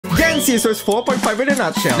And Scissors 4.5 in a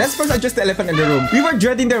nutshell. Let's first address the elephant in the room. We were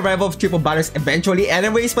dreading the arrival of triple banners eventually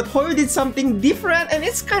anyways, but Hoyo did something different and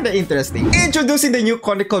it's kinda interesting. Introducing the new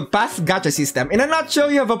conical path gacha system. In a nutshell,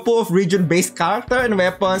 you have a pool of region-based character and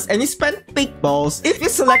weapons, and you spend pink balls. If you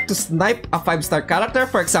select to snipe a 5-star character,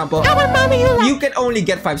 for example, you can only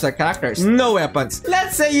get 5-star characters, no weapons.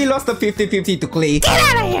 Let's say you lost a 50-50 to Clay. Get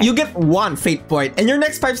out of here! You get 1 fate point, and your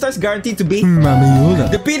next 5 stars guaranteed to be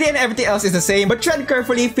The PD and everything else is the same, but tread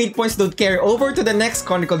carefully, fate points don't carry over to the next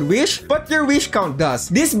conical wish, but your wish count does.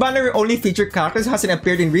 This banner will only feature characters who hasn't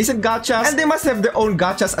appeared in recent gachas, and they must have their own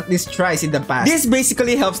gachas at least twice in the past. This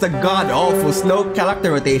basically helps the god-awful slow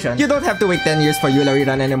character rotation. You don't have to wait 10 years for Eula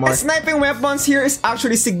rerun anymore. And sniping weapons here is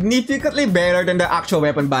actually significantly better than the actual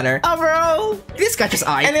weapon banner. Overall, this catches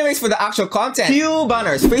eye. Anyways, for the actual content, few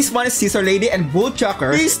banners. Phase 1 is Scissor Lady and Bull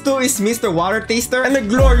Chucker. Phase 2 is Mr. Water Taster and the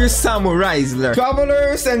Glorious Samurai Zler.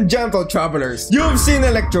 Travelers and gentle travelers. You've seen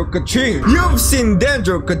Electro Kaching. You've seen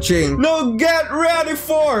Dendro Kaching. Now get ready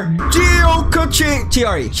for Geo Kaching.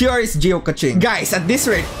 Chiori is Geo Kaching. Guys, at this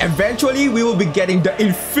rate, eventually we will be getting the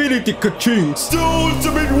Infinity Kaching. So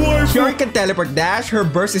ultimate warfare. Chiori can teleport dash. Her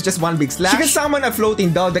burst is just one big slash. She can summon a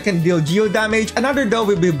floating doll that can deal Geo damage. Another doll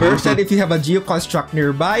will be bursted if you have a Geo construct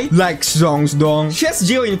nearby, like Zong's Dong. She has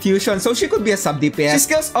Geo infusion, so she could be a sub DPS. She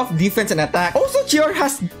scales off defense and attack. Also, Chiori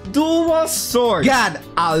has dual swords. God,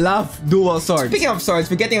 I love dual swords. Speaking of swords,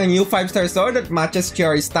 we're getting a new 5-star sword that matches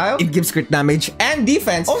Chiori's style. It gives crit damage and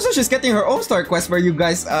defense. Also, she's getting her own story quest where you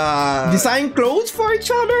guys design clothes for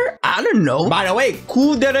each other. I don't know. By the way,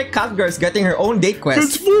 Kudere Catgirl's getting her own date quest.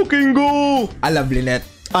 Let's fucking go! I love Lynette.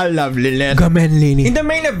 I love Lynette. In the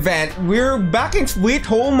main event, we're back in Sweet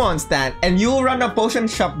Home Stand, and you'll run a potion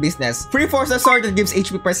shop business. Free 4-star sword that gives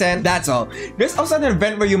HP %, that's all. There's also an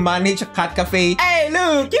event where you manage a cat cafe. Hey,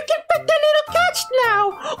 look! You can pet the little cats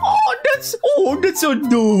now! Oh, that's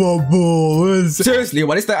adorable! Seriously,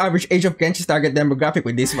 what is the average age of Genshin's target demographic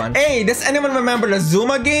with this one? Hey, does anyone remember the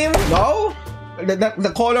Zuma game? No?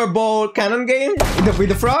 The color ball cannon game? With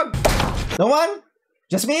the frog? No one?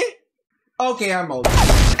 Just me? Okay, I'm old.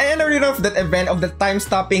 And I read off that event of the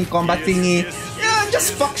time-stopping combat thingy. Yeah,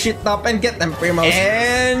 just fuck shit up and get them primos.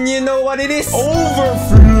 And you know what it is?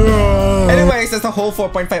 Overflow! Anyways, that's the whole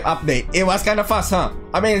 4.5 update. It was kind of fast, huh?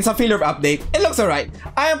 I mean, it's a filler update. It looks alright.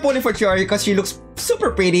 I am pulling for Chiori because she looks super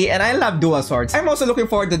pretty and I love dual swords. I'm also looking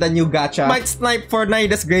forward to the new gacha. Might snipe for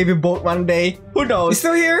Naida's Gravy Bolt one day. Who knows? You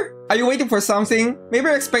still here? Are you waiting for something? Maybe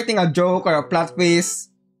you're expecting a joke or a plot twist.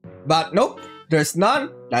 But nope. There's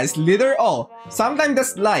none. That's literally all. Sometimes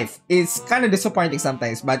that's life. It's kind of disappointing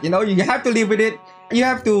sometimes, but you know, you have to live with it. You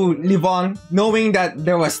have to live on knowing that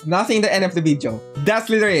there was nothing in the end of the video. That's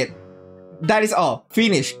literally it. That is all.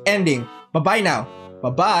 Finish. Ending. Bye-bye now.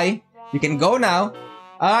 Bye-bye. You can go now.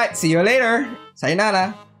 Alright, see you later.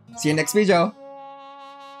 Sayonara. See you next video.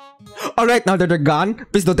 Alright, now that they're gone,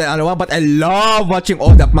 please don't tell anyone, but I love watching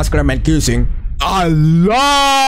all that masculine men kissing. I love